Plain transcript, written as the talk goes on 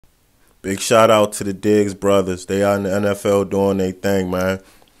Big shout out to the Diggs brothers. They out in the NFL doing their thing, man.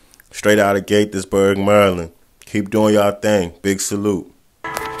 Straight out of Gaithersburg, Maryland. Keep doing y'all thing. Big salute.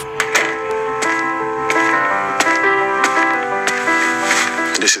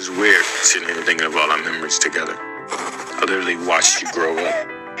 This is weird, sitting here thinking of all our memories together. I literally watched you grow up.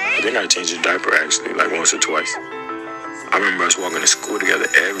 I think I changed your diaper, actually, like once or twice. I remember us walking to school together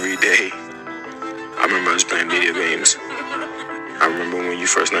every day. I remember us playing video games. I remember when you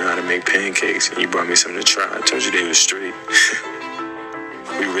first learned how to make pancakes and you brought me something to try. I told you they were straight.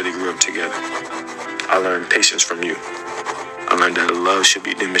 We really grew up together. I learned patience from you. I learned that love should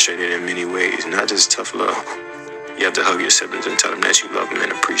be demonstrated in many ways, not just tough love. You have to hug your siblings and tell them that you love them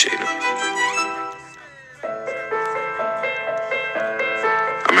and appreciate them.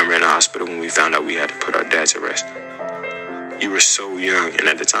 I remember in the hospital when we found out we had to put our dad to rest. You were so young, and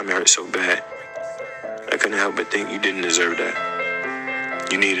at the time it hurt so bad. I couldn't help but think you didn't deserve that.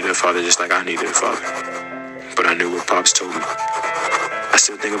 You needed a father just like I needed a father. But I knew what Pops told me. I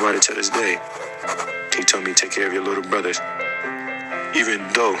still think about it to this day. He told me, take care of your little brothers. Even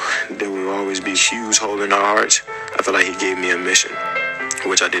though there will always be huge hole in our hearts, I feel like he gave me a mission,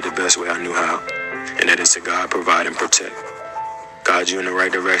 which I did the best way I knew how, and that is to guide, provide, and protect. Guide you in the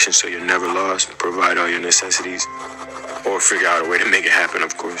right direction so you're never lost, provide all your necessities, or figure out a way to make it happen,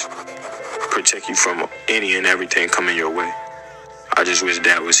 of course. Protect you from any and everything coming your way. I just wish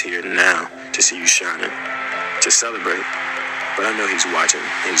Dad was here now to see you shining, to celebrate. But I know he's watching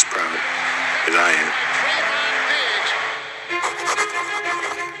and he's proud, as I am.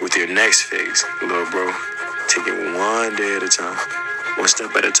 With your next phase, little bro, take it one day at a time, one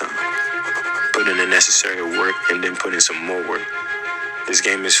step at a time. Put in the necessary work and then put in some more work. This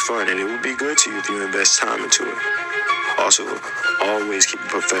game is fun and it will be good to you if you invest time into it. Also, always keep a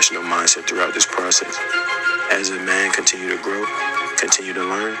professional mindset throughout this process. As a man, continue to grow, continue to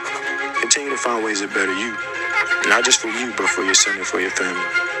learn, continue to find ways to better you. Not just for you, but for your son and for your family.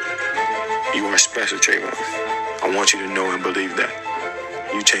 You are special, Trevon. I want you to know and believe that.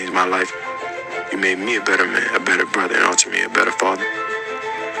 You changed my life. You made me a better man, a better brother, and ultimately a better father.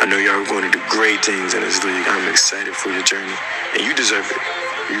 I know y'all are going to do great things in this league. I'm excited for your journey, and you deserve it.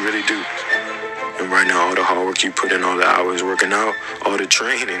 You really do. And right now, all the hard work you put in, all the hours working out, all the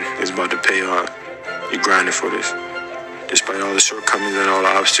training is about to pay off. You're grinding for this. Despite all the shortcomings and all the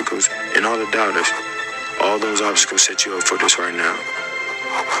obstacles and all the doubters, all those obstacles set you up for this right now.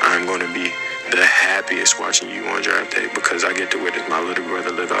 I'm going to be the happiest watching you on draft day because I get to witness my little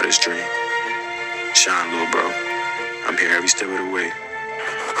brother live out his dream. Shine, little bro. I'm here every step of the way.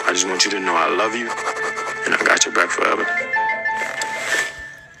 I just want you to know I love you, and I got your back forever.